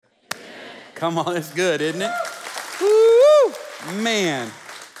Come on, it's good, isn't it? Woo! Man,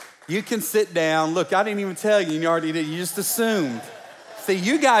 you can sit down. Look, I didn't even tell you, you already did. You just assumed. See,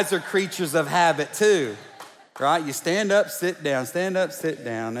 you guys are creatures of habit too, right? You stand up, sit down, stand up, sit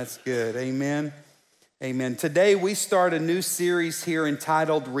down. That's good, amen. Amen. Today we start a new series here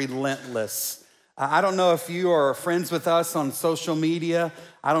entitled Relentless. I don't know if you are friends with us on social media.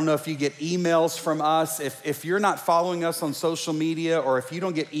 I don't know if you get emails from us. If you're not following us on social media or if you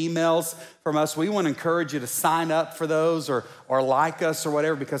don't get emails from us, we want to encourage you to sign up for those or like us or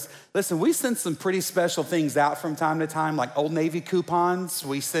whatever, because listen, we send some pretty special things out from time to time, like Old Navy coupons.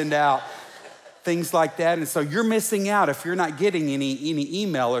 We send out things like that. And so you're missing out if you're not getting any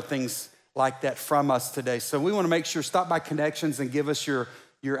email or things like that from us today. So we want to make sure, stop by Connections and give us your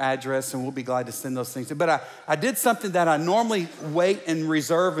address, and we'll be glad to send those things. But I did something that I normally wait and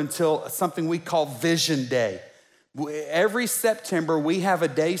reserve until something we call Vision Day. Every September, we have a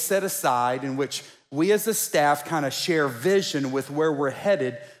day set aside in which we as a staff kind of share vision with where we're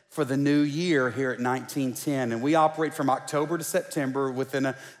headed for the new year here at 1910. And we operate from October to September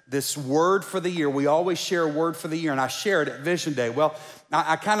within this word for the year. We always share a word for the year, and I shared at Vision Day. Well,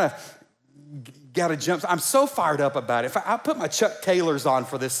 I kind of got to jump. I'm so fired up about it. I put my Chuck Taylors on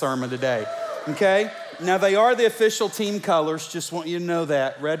for this sermon today, okay? Now, they are the official team colors. Just want you to know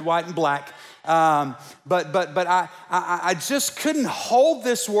that, red, white, and black. But I just couldn't hold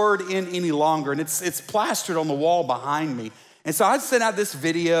this word in any longer, and it's plastered on the wall behind me. And so I sent out this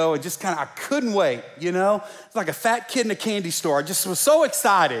video and just I couldn't wait, you know? It's like a fat kid in a candy store. I just was so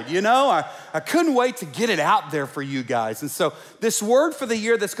excited, you know? I couldn't wait to get it out there for you guys. And so this word for the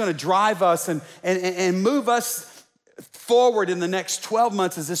year that's gonna drive us and move us forward in the next 12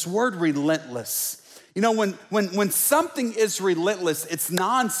 months is this word relentless. You know, when something is relentless, it's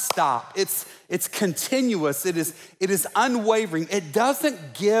nonstop, it's continuous, it is unwavering, it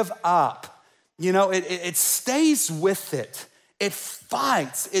doesn't give up. You know, it stays with it. It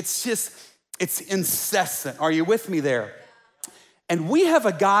fights. It's incessant. Are you with me there? And we have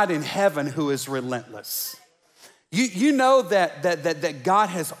a God in heaven who is relentless. You know that God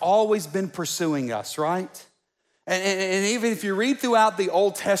has always been pursuing us, right? And even if you read throughout the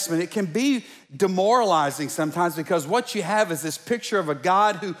Old Testament, it can be demoralizing sometimes, because what you have is this picture of a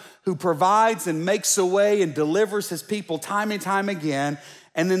God who provides and makes a way and delivers his people time and time again,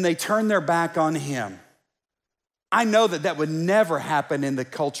 and then they turn their back on him. I know that would never happen in the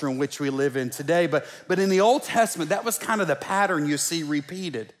culture in which we live in today, but in the Old Testament, that was kind of the pattern you see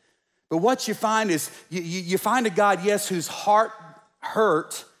repeated. But what you find is, you find a God, yes, whose heart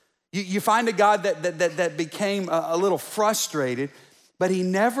hurt. You find a God that became a little frustrated, but he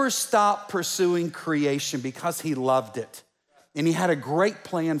never stopped pursuing creation because he loved it. And he had a great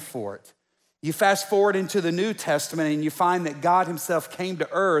plan for it. You fast forward into the New Testament and you find that God himself came to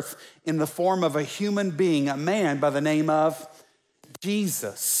earth in the form of a human being, a man by the name of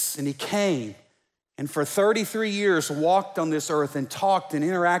Jesus. And he came and for 33 years walked on this earth and talked and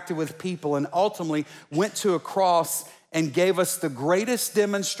interacted with people and ultimately went to a cross and gave us the greatest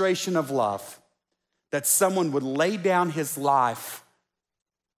demonstration of love, that someone would lay down his life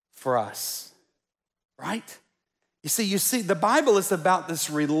for us, right? You see, the Bible is about this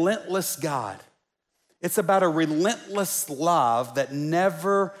relentless God. It's about a relentless love that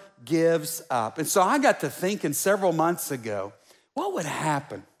never gives up. And so I got to thinking several months ago, what would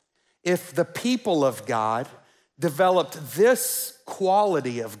happen if the people of God developed this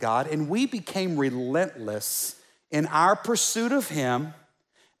quality of God and we became relentless in our pursuit of him,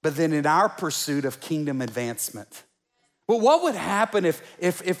 but then in our pursuit of kingdom advancement? Well, what would happen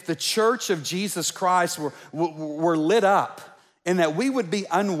if the church of Jesus Christ were lit up, and that we would be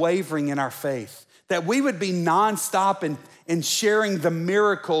unwavering in our faith, that we would be nonstop in sharing the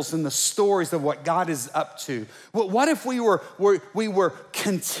miracles and the stories of what God is up to? What if we were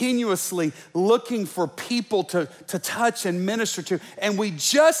continuously looking for people to touch and minister to, and we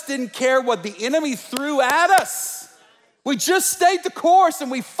just didn't care what the enemy threw at us? We just stayed the course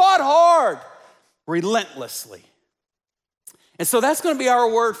and we fought hard, relentlessly. And so that's going to be our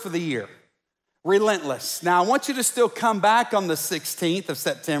word for the year, relentless. Now, I want you to still come back on the 16th of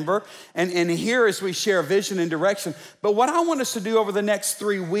September and hear as we share vision and direction. But what I want us to do over the next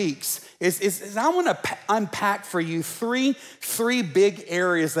 3 weeks is I want to unpack for you three big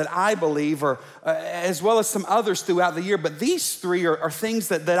areas that I believe are, as well as some others throughout the year, but these three are things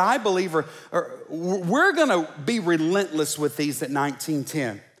that I believe we're going to be relentless with these at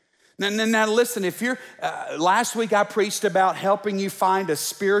 1910. Now listen, if you're, last week I preached about helping you find a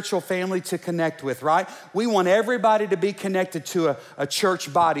spiritual family to connect with, right? We want everybody to be connected to a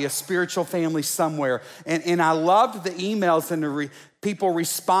church body, a spiritual family somewhere. And I loved the emails and the people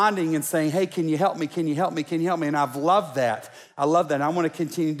responding and saying, hey, can you help me? Can you help me? Can you help me? And I've loved that. I love that. And I want to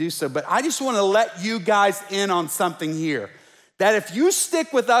continue to do so. But I just want to let you guys in on something here. That if you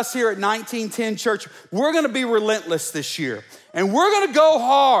stick with us here at 1910 Church, we're going to be relentless this year. And we're going to go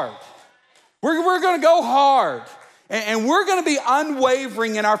hard. We're going to go hard. And we're going to be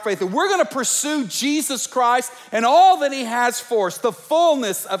unwavering in our faith. And we're going to pursue Jesus Christ and all that he has for us, the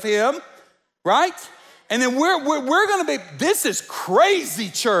fullness of him, right? And then we're going to be, this is crazy,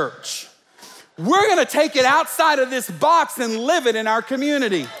 church. We're going to take it outside of this box and live it in our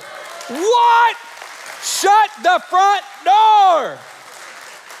community. What? Shut the front door.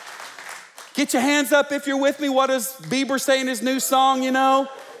 Get your hands up if you're with me. What does Bieber say in his new song, you know?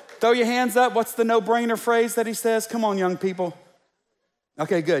 Throw your hands up. What's the no-brainer phrase that he says? Come on, young people.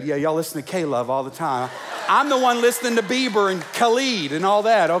 Okay, good. Yeah, y'all listen to K-Love all the time. I'm the one listening to Bieber and Khalid and all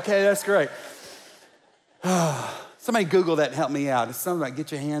that. Okay, that's great. Somebody Google that and help me out. It's something like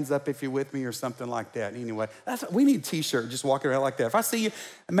get your hands up if you're with me or something like that. Anyway, we need a t-shirt just walking around like that. If I see you,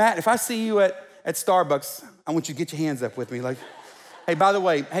 Matt, if I see you at Starbucks, I want you to get your hands up with me. Like, hey, by the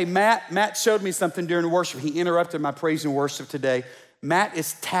way, hey, Matt showed me something during worship. He interrupted my praise and worship today. Matt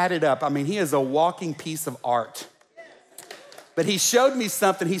is tatted up. I mean, he is a walking piece of art. But he showed me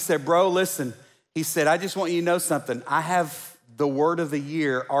something. He said, bro, listen. He said, I just want you to know something. I have the word of the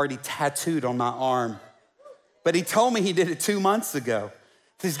year already tattooed on my arm. But he told me he did it 2 months ago.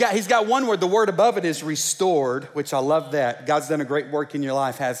 He's got one word. The word above it is restored, which I love that. God's done a great work in your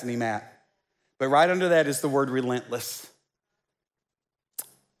life, hasn't he, Matt? But right under that is the word relentless.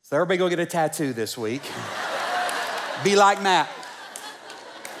 So everybody go get a tattoo this week. Be like Matt.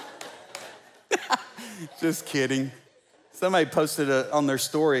 Just kidding. Somebody posted on their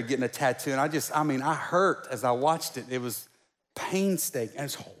story getting a tattoo, and I hurt as I watched it. It was painstaking, and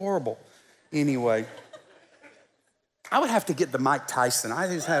it's horrible. Anyway, I would have to get the Mike Tyson. I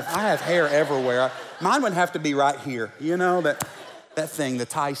have hair everywhere. Mine would have to be right here. You know, that thing, the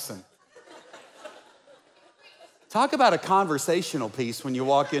Tyson. Talk about a conversational piece when you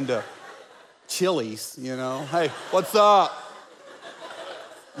walk into Chili's, you know. Hey, what's up?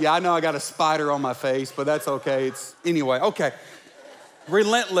 Yeah, I know I got a spider on my face, but that's okay. Anyway, okay.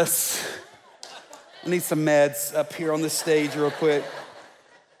 Relentless. I need some meds up here on the stage real quick.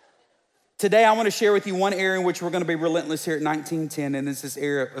 Today, I want to share with you one area in which we're going to be relentless here at 1910, and it's this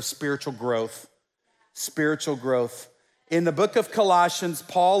area of spiritual growth. Spiritual growth. In the book of Colossians,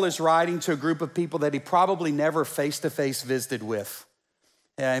 Paul is writing to a group of people that he probably never face-to-face visited with.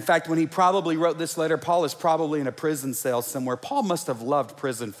 In fact, when he probably wrote this letter, Paul is probably in a prison cell somewhere. Paul must have loved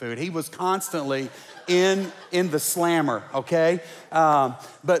prison food. He was constantly in the slammer, okay?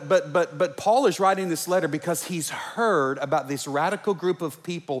 But Paul is writing this letter because he's heard about this radical group of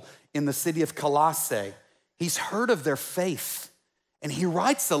people in the city of Colossae. He's heard of their faith. And he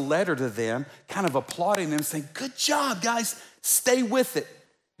writes a letter to them, kind of applauding them, saying, good job, guys, stay with it.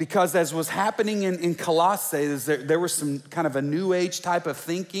 Because as was happening in Colossae, there was some kind of a new age type of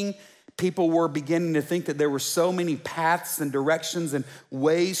thinking. People were beginning to think that there were so many paths and directions and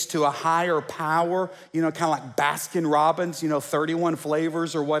ways to a higher power, you know, kind of like Baskin Robbins, you know, 31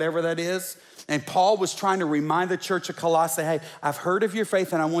 flavors or whatever that is. And Paul was trying to remind the church of Colossae, hey, I've heard of your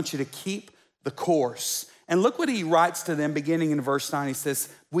faith and I want you to keep the course. And look what he writes to them beginning in verse 9. He says,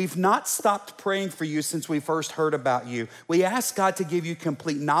 we've not stopped praying for you since we first heard about you. We ask God to give you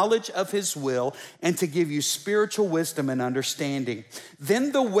complete knowledge of his will and to give you spiritual wisdom and understanding.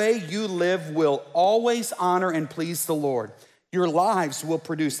 Then the way you live will always honor and please the Lord. Your lives will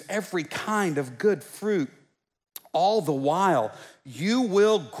produce every kind of good fruit. All the while, you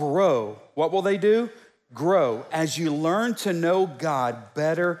will grow. What will they do? Grow as you learn to know God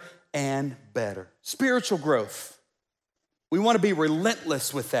better and better. Spiritual growth. We want to be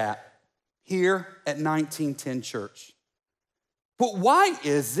relentless with that here at 1910 Church. But why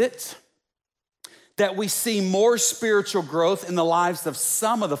is it that we see more spiritual growth in the lives of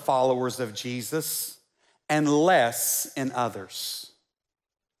some of the followers of Jesus and less in others?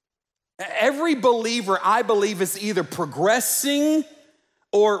 Every believer, I believe, is either progressing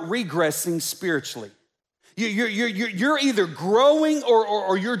or regressing spiritually. You're either growing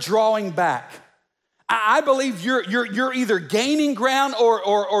or you're drawing back. I believe you're either gaining ground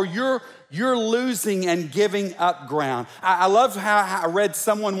or you're losing and giving up ground. I love how I read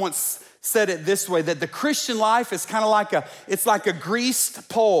someone once said it this way, that the Christian life is kind of like a greased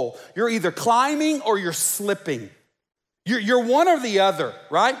pole. You're either climbing or you're slipping. You're one or the other,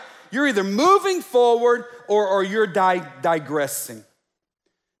 right? You're either moving forward or you're digressing.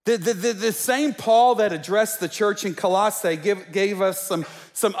 The same Paul that addressed the church in Colossae gave us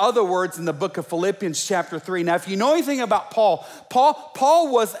some other words in the book of Philippians chapter 3. Now, if you know anything about Paul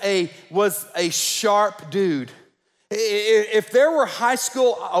was a sharp dude. If there were high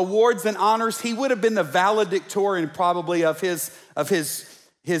school awards and honors, he would have been the valedictorian probably of his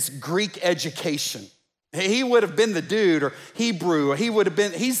Greek education. He would have been the dude, or Hebrew, or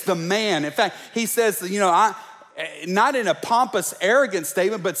he's the man. In fact, he says, not in a pompous, arrogant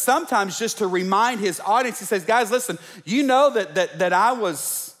statement, but sometimes just to remind his audience, he says, guys, listen, you know that I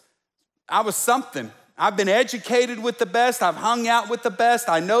was something. I've been educated with the best. I've hung out with the best.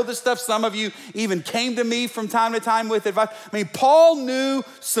 I know the stuff. Some of you even came to me from time to time with advice. I mean, Paul knew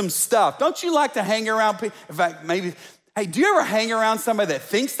some stuff. Don't you like to hang around people? In fact, hey, do you ever hang around somebody that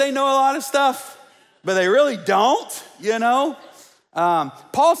thinks they know a lot of stuff, but they really don't,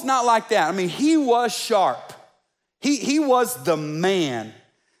 Paul's not like that. I mean, he was sharp. He was the man.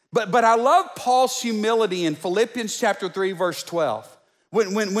 But I love Paul's humility in Philippians chapter 3, verse 12.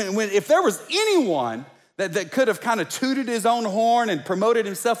 When if there was anyone that could have kind of tooted his own horn and promoted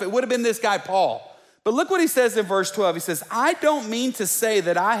himself, it would have been this guy, Paul. But look what he says in verse 12. He says, I don't mean to say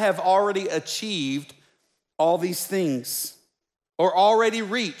that I have already achieved all these things or already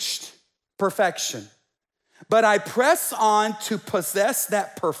reached perfection, but I press on to possess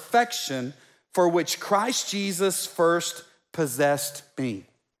that perfection for which Christ Jesus first possessed me.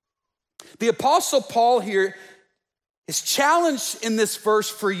 The Apostle Paul here, his challenge in this verse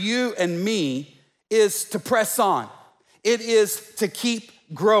for you and me is to press on. It is to keep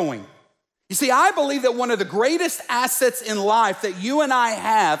growing. You see, I believe that one of the greatest assets in life that you and I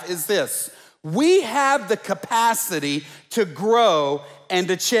have is this. We have the capacity to grow and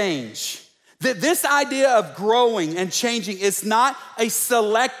to change. This idea of growing and changing is not a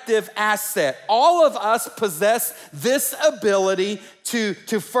selective asset. All of us possess this ability to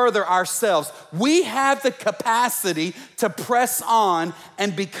further ourselves. We have the capacity to press on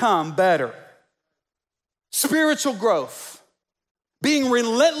and become better. Spiritual growth, being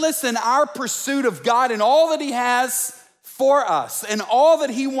relentless in our pursuit of God and all that He has for us and all that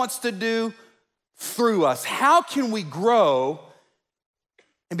He wants to do through us. How can we grow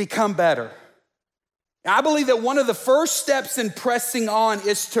and become better? I believe that one of the first steps in pressing on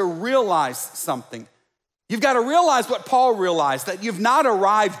is to realize something. You've got to realize what Paul realized, that you've not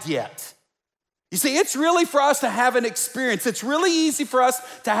arrived yet. You see, it's really for us to have an experience. It's really easy for us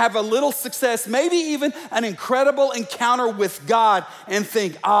to have a little success, maybe even an incredible encounter with God and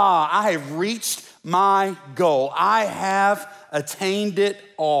think, I have reached my goal. I have attained it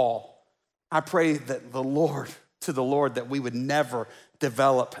all. I pray that the Lord that we would never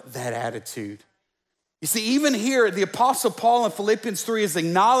develop that attitude. You see, even here, the Apostle Paul in Philippians 3 is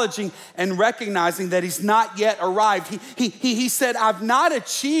acknowledging and recognizing that he's not yet arrived. He said, I've not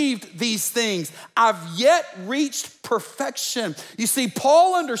achieved these things. I've yet reached perfection. You see,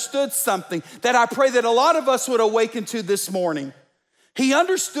 Paul understood something that I pray that a lot of us would awaken to this morning. He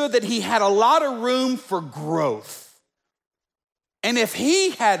understood that he had a lot of room for growth. And if he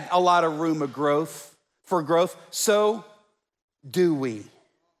had a lot of room for growth, so do we.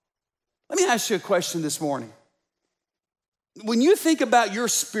 Let me ask you a question this morning. When you think about your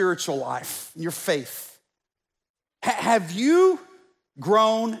spiritual life, your faith, have you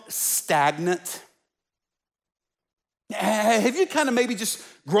grown stagnant? Have you kind of maybe just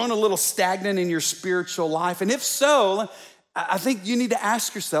grown a little stagnant in your spiritual life? And if so, I think you need to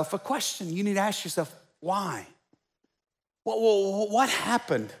ask yourself a question. You need to ask yourself, why? What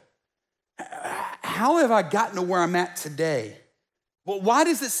happened? How have I gotten to where I'm at today? Well, why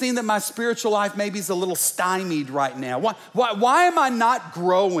does it seem that my spiritual life maybe is a little stymied right now? Why am I not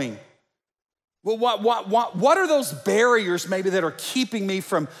growing? Well, what are those barriers maybe that are keeping me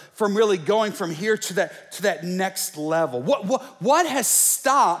from really going from here to that next level? What has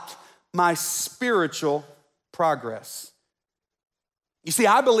stopped my spiritual progress? You see,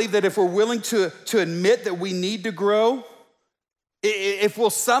 I believe that if we're willing to admit that we need to grow, if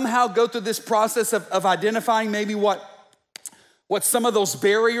we'll somehow go through this process of identifying maybe what some of those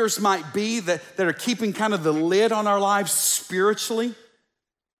barriers might be that are keeping kind of the lid on our lives spiritually.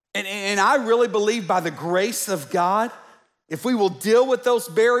 And I really believe by the grace of God, if we will deal with those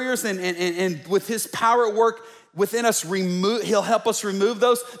barriers and with His power at work within us, He'll help us remove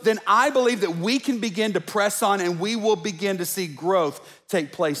those, then I believe that we can begin to press on and we will begin to see growth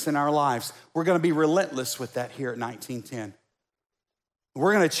take place in our lives. We're going to be relentless with that here at 1910.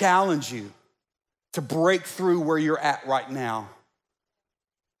 We're going to challenge you to break through where you're at right now,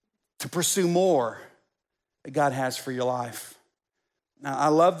 to pursue more that God has for your life. Now, I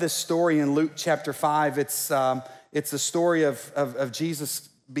love this story in Luke chapter 5. It's a story of Jesus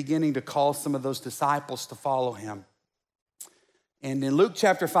beginning to call some of those disciples to follow him. And in Luke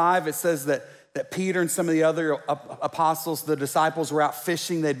chapter 5, it says that Peter and some of the other apostles, the disciples, were out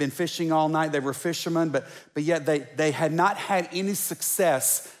fishing. They'd been fishing all night. They were fishermen, but yet they had not had any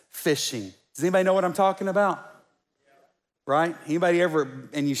success fishing. Does anybody know what I'm talking about? Right? Anybody ever,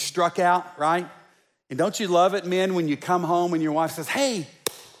 and you struck out, right? And don't you love it, men, when you come home and your wife says, hey,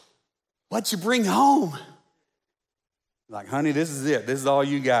 what'd you bring home? Like, honey, this is it. This is all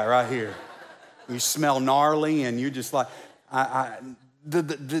you got right here. You smell gnarly and you're just like,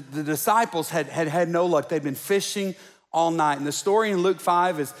 the disciples had no luck. They'd been fishing all night. And the story in Luke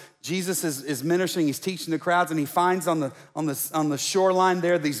 5 is Jesus is ministering, he's teaching the crowds, and he finds on the shoreline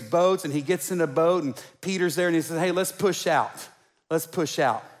there these boats, and he gets in a boat, and Peter's there, and he says, hey, let's push out. Let's push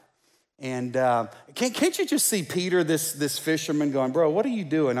out. And can't you just see Peter, this fisherman, going, bro, what are you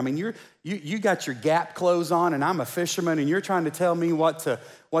doing? I mean, you got your Gap clothes on, and I'm a fisherman, and you're trying to tell me what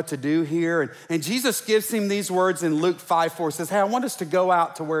to do here. And Jesus gives him these words in Luke 5:4. Says, hey, I want us to go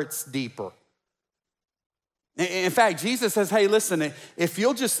out to where it's deeper. In fact, Jesus says, hey, listen, if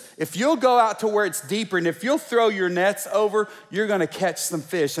you'll go out to where it's deeper, and if you'll throw your nets over, you're gonna catch some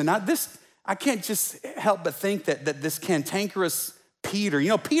fish. And I can't just help but think that this cantankerous Peter,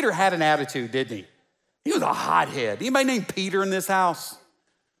 Peter had an attitude, didn't he? He was a hothead. Anybody named Peter in this house?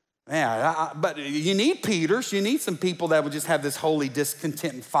 Yeah, but you need Peters. You need some people that would just have this holy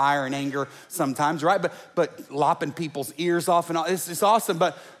discontent and fire and anger sometimes, right? But lopping people's ears off and all, it's awesome.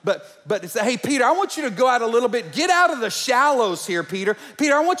 But it's, hey, Peter, I want you to go out a little bit. Get out of the shallows here, Peter.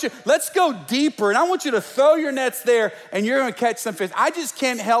 Peter, let's go deeper, and I want you to throw your nets there, and you're going to catch some fish. I just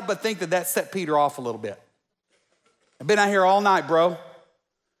can't help but think that set Peter off a little bit. I've been out here all night, bro,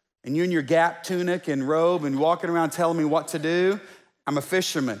 and you in your Gap tunic and robe and walking around telling me what to do. I'm a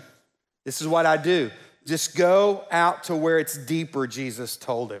fisherman. This is what I do. Just go out to where it's deeper, Jesus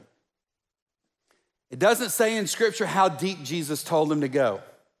told him. It doesn't say in Scripture how deep Jesus told him to go,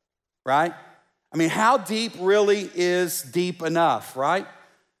 right? I mean, how deep really is deep enough, right? I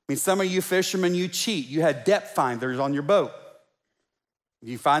mean, some of you fishermen, you cheat. You had depth finders on your boat.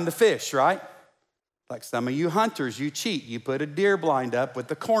 You find the fish, right? Like some of you hunters, you cheat. You put a deer blind up with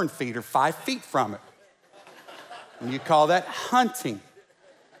the corn feeder 5 feet from it. And you call that hunting.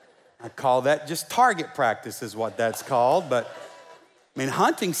 I call that just target practice is what that's called. But I mean,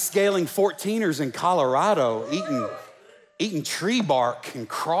 hunting, scaling 14ers in Colorado, eating tree bark and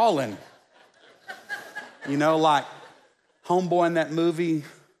crawling. Like homeboy in that movie,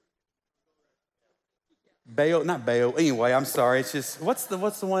 not Bayo. Anyway, I'm sorry. It's just, what's the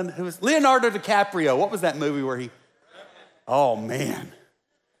one who was Leonardo DiCaprio? What was that movie where oh man,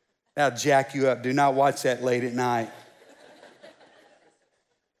 that'll jack you up. Do not watch that late at night.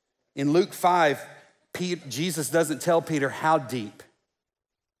 In Luke 5, Jesus doesn't tell Peter how deep.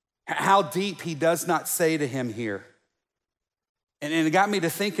 How deep he does not say to him here. And it got me to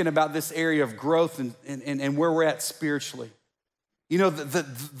thinking about this area of growth and where we're at spiritually.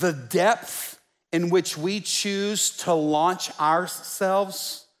 The depth in which we choose to launch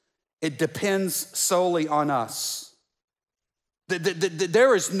ourselves, it depends solely on us.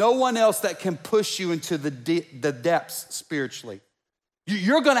 There is no one else that can push you into the depths spiritually.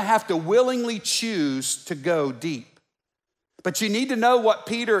 You're gonna have to willingly choose to go deep. But you need to know what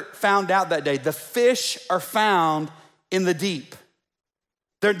Peter found out that day. The fish are found in the deep.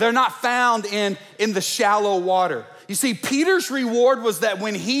 They're not found in the shallow water. You see, Peter's reward was that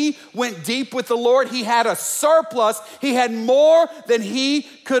when he went deep with the Lord, he had a surplus. He had more than he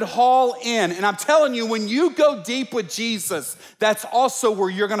could haul in. And I'm telling you, when you go deep with Jesus, that's also where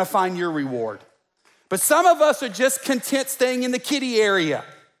you're gonna find your reward. But some of us are just content staying in the kiddie area.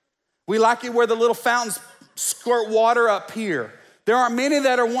 We like it where the little fountains squirt water up here. There aren't many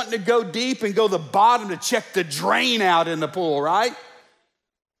that are wanting to go deep and go to the bottom to check the drain out in the pool, right?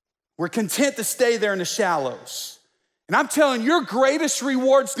 We're content to stay there in the shallows. And I'm telling you, your greatest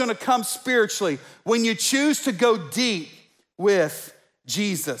reward's gonna come spiritually when you choose to go deep with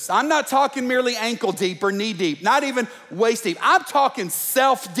Jesus. I'm not talking merely ankle deep or knee deep, not even waist deep. I'm talking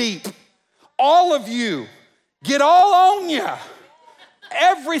self deep. All of you, get all on you.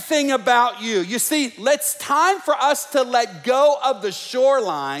 Everything about you. You see, it's time for us to let go of the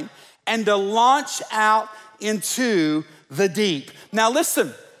shoreline and to launch out into the deep. Now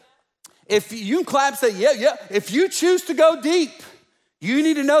listen, if you can clap, say, yeah. If you choose to go deep, you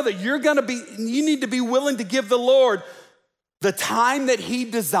need to know that you need to be willing to give the Lord the time that he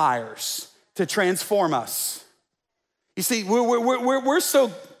desires to transform us. You see, we're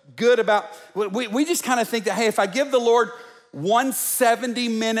so good about, we just kind of think that, hey, if I give the Lord one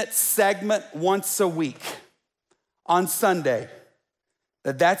 70-minute segment once a week on Sunday.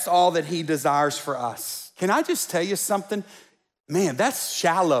 That's all that he desires for us. Can I just tell you something? Man, that's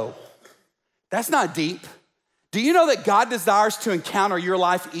shallow. That's not deep. Do you know that God desires to encounter your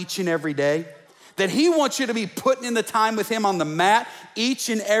life each and every day? That he wants you to be putting in the time with him on the mat each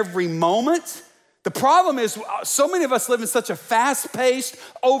and every moment? The problem is so many of us live in such a fast-paced,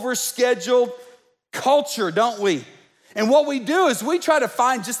 overscheduled culture, don't we? And what we do is we try to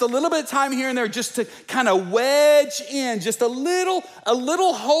find just a little bit of time here and there just to kind of wedge in just a little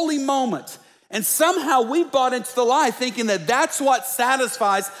holy moment. And somehow we bought into the lie thinking that that's what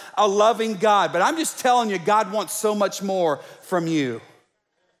satisfies a loving God. But I'm just telling you, God wants so much more from you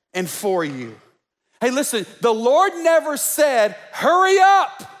and for you. Hey, listen, the Lord never said, hurry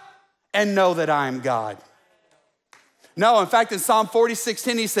up and know that I am God. No, in fact, in Psalm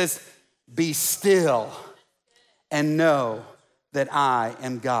 46:10, he says, be still and know that I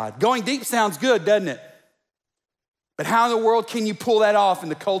am God. Going deep sounds good, doesn't it? But how in the world can you pull that off in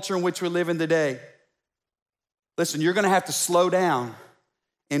the culture in which we're living today? Listen, you're gonna have to slow down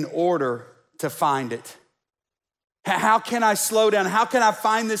in order to find it. How can I slow down? How can I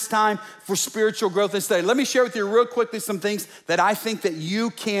find this time for spiritual growth and study? Let me share with you real quickly some things that I think that you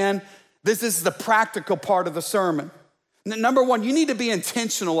can. This is the practical part of the sermon. Number one, you need to be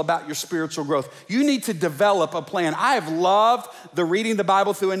intentional about your spiritual growth. You need to develop a plan. I have loved the reading the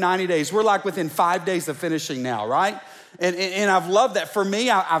Bible through in 90 days. We're like within 5 days of finishing now, right? And I've loved that. For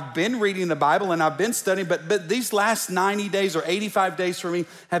me, I've been reading the Bible and I've been studying, but these last 90 days or 85 days for me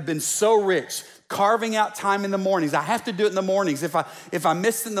have been so rich. Carving out time in the mornings. I have to do it in the mornings. If I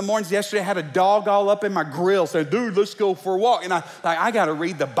missed it in the mornings, yesterday I had a dog all up in my grill saying, dude, let's go for a walk. And I got to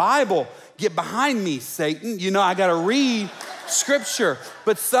read the Bible. Get behind me, Satan. You know, I got to read scripture.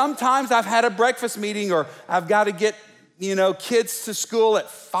 But sometimes I've had a breakfast meeting or I've got to get, kids to school at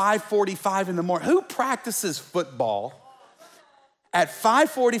 5:45 in the morning. Who practices football at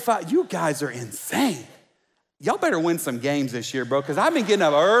 5:45? You guys are insane. Y'all better win some games this year, bro, because I've been getting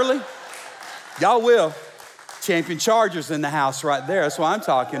up early. Y'all will. Champion Chargers in the house right there. That's what I'm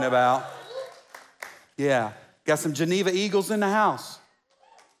talking about. Yeah. Got some Geneva Eagles in the house.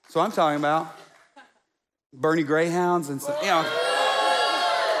 That's what I'm talking about. Bernie Greyhounds and some,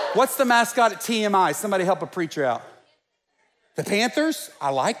 What's the mascot at TMI? Somebody help a preacher out. The Panthers? I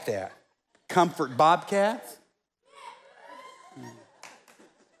like that. Comfort Bobcats.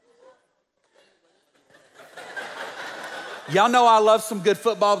 Y'all know I love some good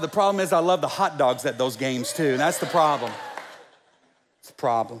football, but the problem is I love the hot dogs at those games too, and that's the problem. It's a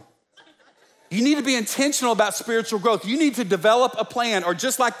problem. You need to be intentional about spiritual growth. You need to develop a plan, or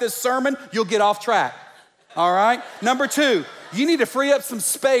just like this sermon, you'll get off track, all right? Number two, you need to free up some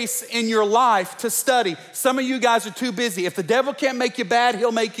space in your life to study. Some of you guys are too busy. If the devil can't make you bad,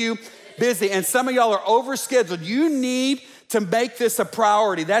 he'll make you busy, and some of y'all are overscheduled. You need to make this a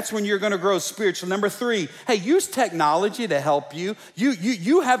priority. That's when you're gonna grow spiritually. Number three, hey, use technology to help you.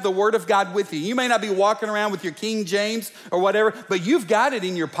 You have the Word of God with you. You may not be walking around with your King James or whatever, but you've got it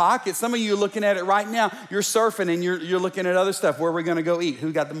in your pocket. Some of you are looking at it right now. You're surfing and you're looking at other stuff. Where we're gonna go eat?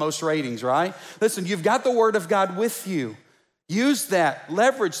 Who got the most ratings, right? Listen, you've got the Word of God with you. Use that,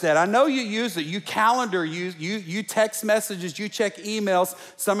 leverage that. I know you use it. You calendar, you text messages, you check emails.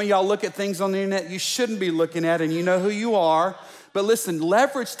 Some of y'all look at things on the internet you shouldn't be looking at, and you know who you are. But listen,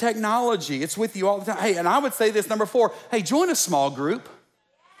 leverage technology. It's with you all the time. Hey, and I would say this, number four, hey, join a small group.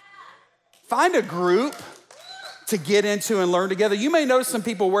 Find a group to get into and learn together. You may notice some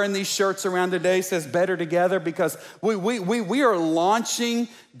people wearing these shirts around today, says better together, because we are launching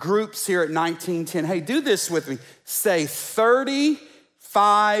groups here at 1910. Hey, do this with me. Say 30,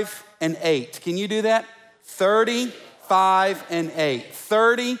 5, and 8. Can you do that? 30, 5, and 8.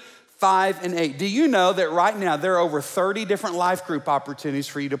 30, 5, and 8. Do you know that right now there are over 30 different life group opportunities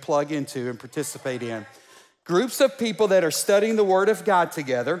for you to plug into and participate in? Groups of people that are studying the Word of God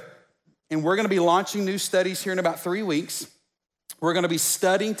together. And we're gonna be launching new studies here in about 3 weeks. We're gonna be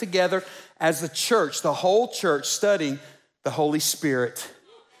studying together as a church, the whole church, studying the Holy Spirit.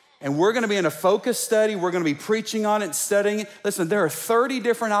 And we're gonna be in a focus study. We're gonna be preaching on it and studying it. Listen, there are 30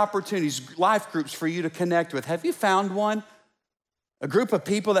 different opportunities, life groups for you to connect with. Have you found one? A group of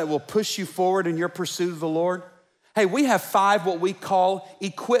people that will push you forward in your pursuit of the Lord? Hey, we have 5 what we call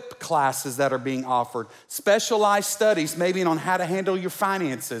equip classes that are being offered. Specialized studies, maybe on how to handle your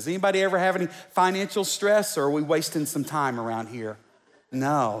finances. Anybody ever have any financial stress, or are we wasting some time around here?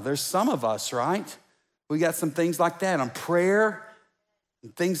 No, there's some of us, right? We got some things like that on prayer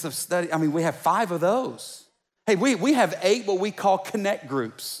and things of study. I mean, we have 5 of those. Hey, we have 8 what we call connect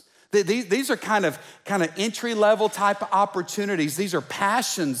groups. These are kind of entry-level type of opportunities. These are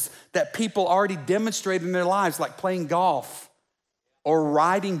passions that people already demonstrate in their lives, like playing golf or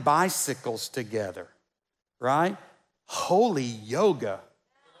riding bicycles together, right? Holy yoga.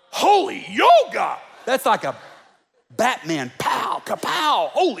 Holy yoga! That's like a Batman, pow, kapow,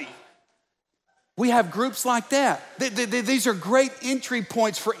 holy. We have groups like that. These are great entry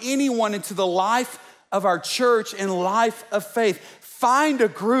points for anyone into the life of our church and life of faith. Find a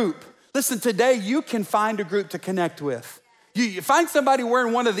group. Listen, today you can find a group to connect with. You find somebody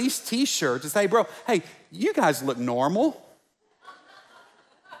wearing one of these t-shirts and say, bro, hey, you guys look normal.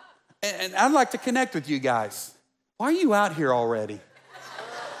 And I'd like to connect with you guys. Why are you out here already?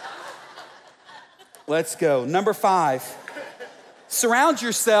 Let's go. Number 5, surround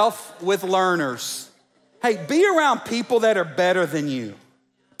yourself with learners. Hey, be around people that are better than you.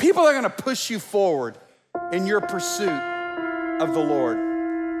 People that are gonna push you forward in your pursuit of the Lord.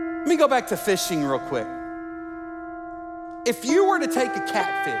 Let me go back to fishing real quick. If you were to take a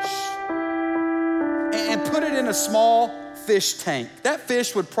catfish and put it in a small fish tank, that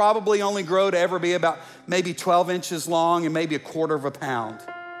fish would probably only grow to ever be about maybe 12 inches long and maybe 1/4 of a pound.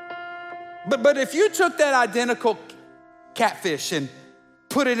 But if you took that identical catfish and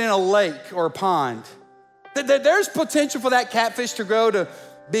put it in a lake or a pond, there's potential for that catfish to grow to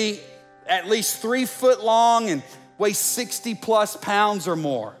be at least 3 foot long and weigh 60 plus pounds or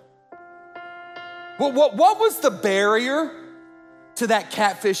more. What was the barrier to that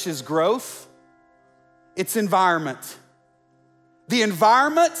catfish's growth? Its environment. The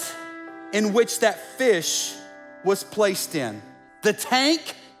environment in which that fish was placed in. The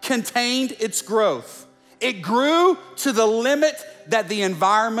tank contained its growth. It grew to the limit that the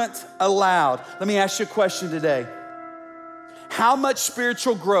environment allowed. Let me ask you a question today. How much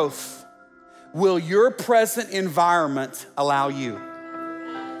spiritual growth will your present environment allow you?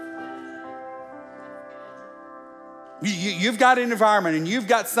 You've got an environment and you've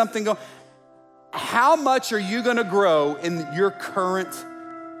got something going. How much are you gonna grow in your current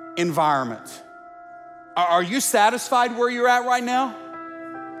environment? Are you satisfied where you're at right now?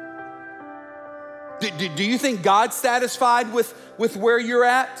 Do you think God's satisfied with where you're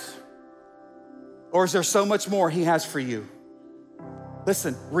at? Or is there so much more He has for you?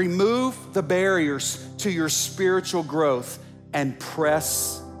 Listen, remove the barriers to your spiritual growth and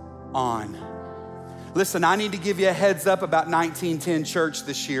press on. Listen, I need to give you a heads up about 1910 Church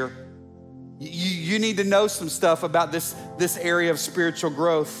this year. You need to know some stuff about this area of spiritual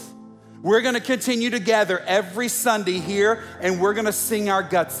growth. We're gonna continue to gather every Sunday here and we're gonna sing our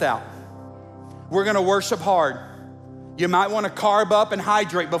guts out. We're gonna worship hard. You might wanna carb up and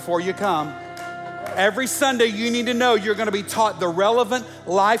hydrate before you come. Every Sunday, you need to know you're gonna be taught the relevant,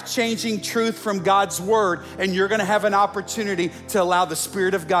 life-changing truth from God's word, and you're gonna have an opportunity to allow the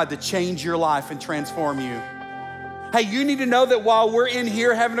Spirit of God to change your life and transform you. Hey, you need to know that while we're in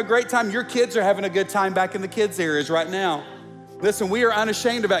here having a great time, your kids are having a good time back in the kids' areas right now. Listen, we are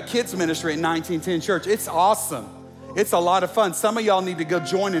unashamed about kids ministry at 1910 Church. It's awesome. It's a lot of fun. Some of y'all need to go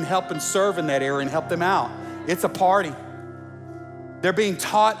join and help and serve in that area and help them out. It's a party. They're being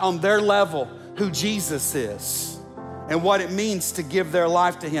taught on their level who Jesus is and what it means to give their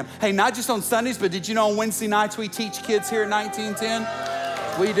life to Him. Hey, not just on Sundays, but did you know on Wednesday nights we teach kids here at 1910?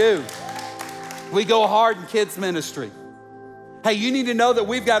 We do. We go hard in kids ministry. Hey, you need to know that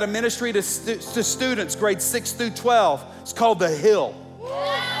we've got a ministry to students, grades 6 through 12. It's called The Hill.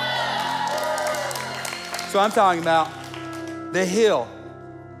 So I'm talking about The Hill.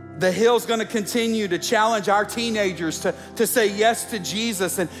 The Hill's gonna continue to challenge our teenagers to say yes to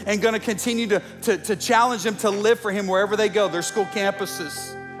Jesus and gonna continue to challenge them to live for Him wherever they go, their school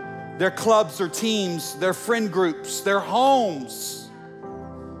campuses, their clubs, their teams, their friend groups, their homes.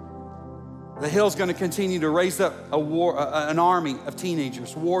 The Hill's gonna continue to raise up an army of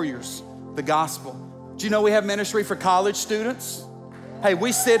teenagers, warriors, the gospel. Do you know we have ministry for college students? Hey,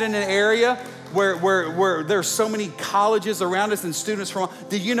 we sit in an area where there's so many colleges around us and students from.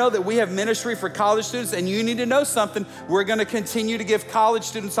 Did you know that we have ministry for college students? And you need to know something. We're gonna continue to give college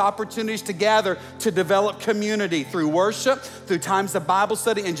students opportunities to gather, to develop community through worship, through times of Bible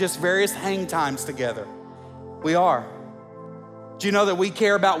study, and just various hang times together. We are. Do you know that we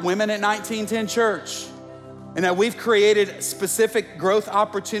care about women at 1910 Church? And that we've created specific growth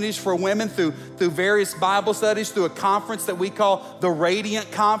opportunities for women through various Bible studies, through a conference that we call the Radiant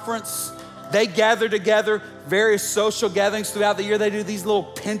Conference. They gather together, various social gatherings throughout the year. They do these little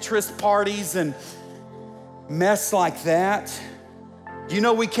Pinterest parties and mess like that. Do you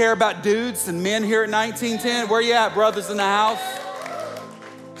know we care about dudes and men here at 1910? Where you at, brothers in the house?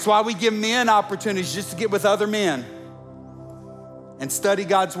 That's why we give men opportunities just to get with other men and study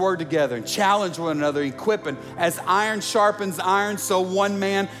God's word together and challenge one another, equipping. As iron sharpens iron, so one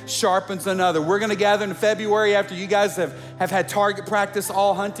man sharpens another. We're gonna gather in February after you guys have had target practice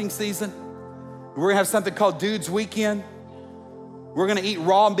all hunting season. We're gonna have something called Dudes Weekend. We're gonna eat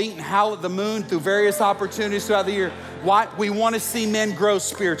raw meat and howl at the moon through various opportunities throughout the year. Why? We wanna see men grow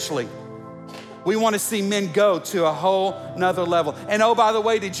spiritually. We wanna see men go to a whole nother level. And oh, by the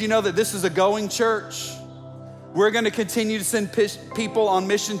way, did you know that this is a going church? We're gonna continue to send people on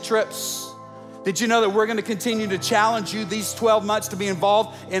mission trips. Did you know that we're gonna continue to challenge you these 12 months to be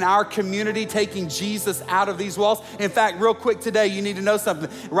involved in our community, taking Jesus out of these walls? In fact, real quick today, you need to know something.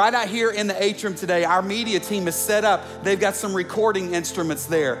 Right out here in the atrium today, our media team is set up. They've got some recording instruments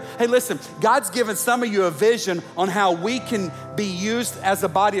there. Hey, listen, God's given some of you a vision on how we can be used as a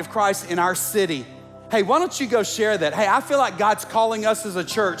body of Christ in our city. Hey, why don't you go share that? Hey, I feel like God's calling us as a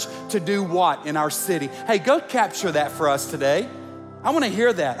church to do what in our city? Hey, go capture that for us today. I wanna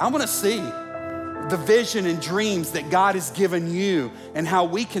hear that. I wanna see the vision and dreams that God has given you and how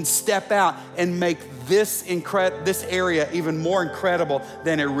we can step out and make this area even more incredible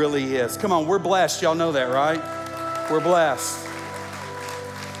than it really is. Come on, we're blessed. Y'all know that, right? We're blessed.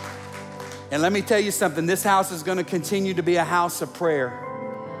 And let me tell you something, this house is gonna continue to be a house of prayer.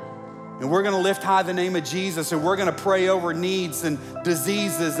 And we're gonna lift high the name of Jesus, and we're gonna pray over needs and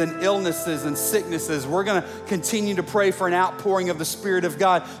diseases and illnesses and sicknesses. We're gonna continue to pray for an outpouring of the Spirit of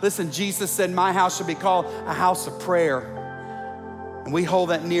God. Listen, Jesus said, my house should be called a house of prayer. And we hold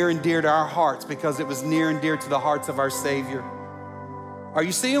that near and dear to our hearts because it was near and dear to the hearts of our Savior. Are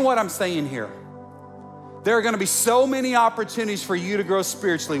you seeing what I'm saying here? There are gonna be so many opportunities for you to grow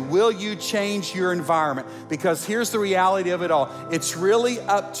spiritually. Will you change your environment? Because here's the reality of it all. It's really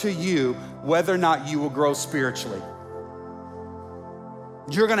up to you whether or not you will grow spiritually.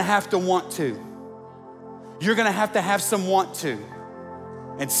 You're gonna have to want to. You're gonna have some want to.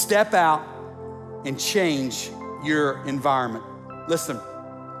 And step out and change your environment. Listen,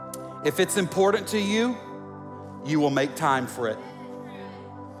 if it's important to you, you will make time for it.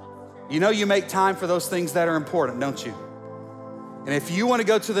 You know you make time for those things that are important, don't you? And if you wanna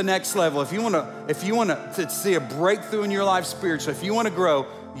go to the next level, if you wanna to see a breakthrough in your life spiritually, if you wanna grow,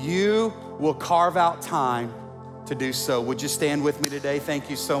 you will carve out time to do so. Would you stand with me today? Thank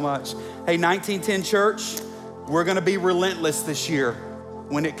you so much. Hey, 1910 Church, we're gonna be relentless this year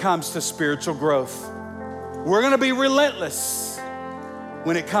when it comes to spiritual growth. We're gonna be relentless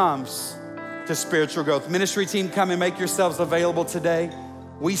when it comes to spiritual growth. Ministry team, come and make yourselves available today.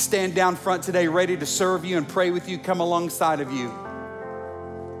 We stand down front today ready to serve you and pray with you, come alongside of you.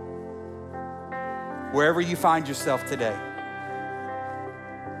 Wherever you find yourself today.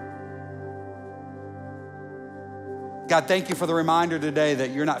 God, thank you for the reminder today that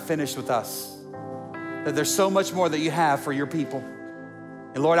you're not finished with us, that there's so much more that you have for your people.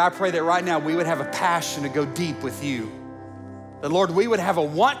 And Lord, I pray that right now we would have a passion to go deep with you. That Lord, we would have a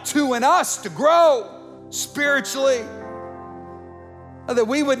want to in us to grow spiritually. That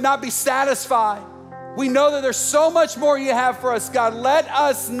we would not be satisfied. We know that there's so much more you have for us, God. Let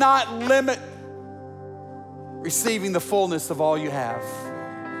us not limit receiving the fullness of all you have.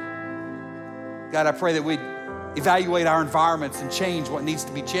 God, I pray that we'd evaluate our environments and change what needs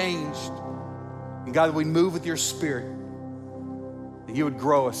to be changed. And God, that we'd move with your Spirit and you would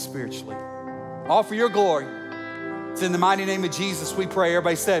grow us spiritually. All for your glory. It's in the mighty name of Jesus we pray.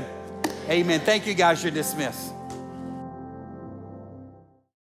 Everybody said, amen. Thank you guys, you're dismissed.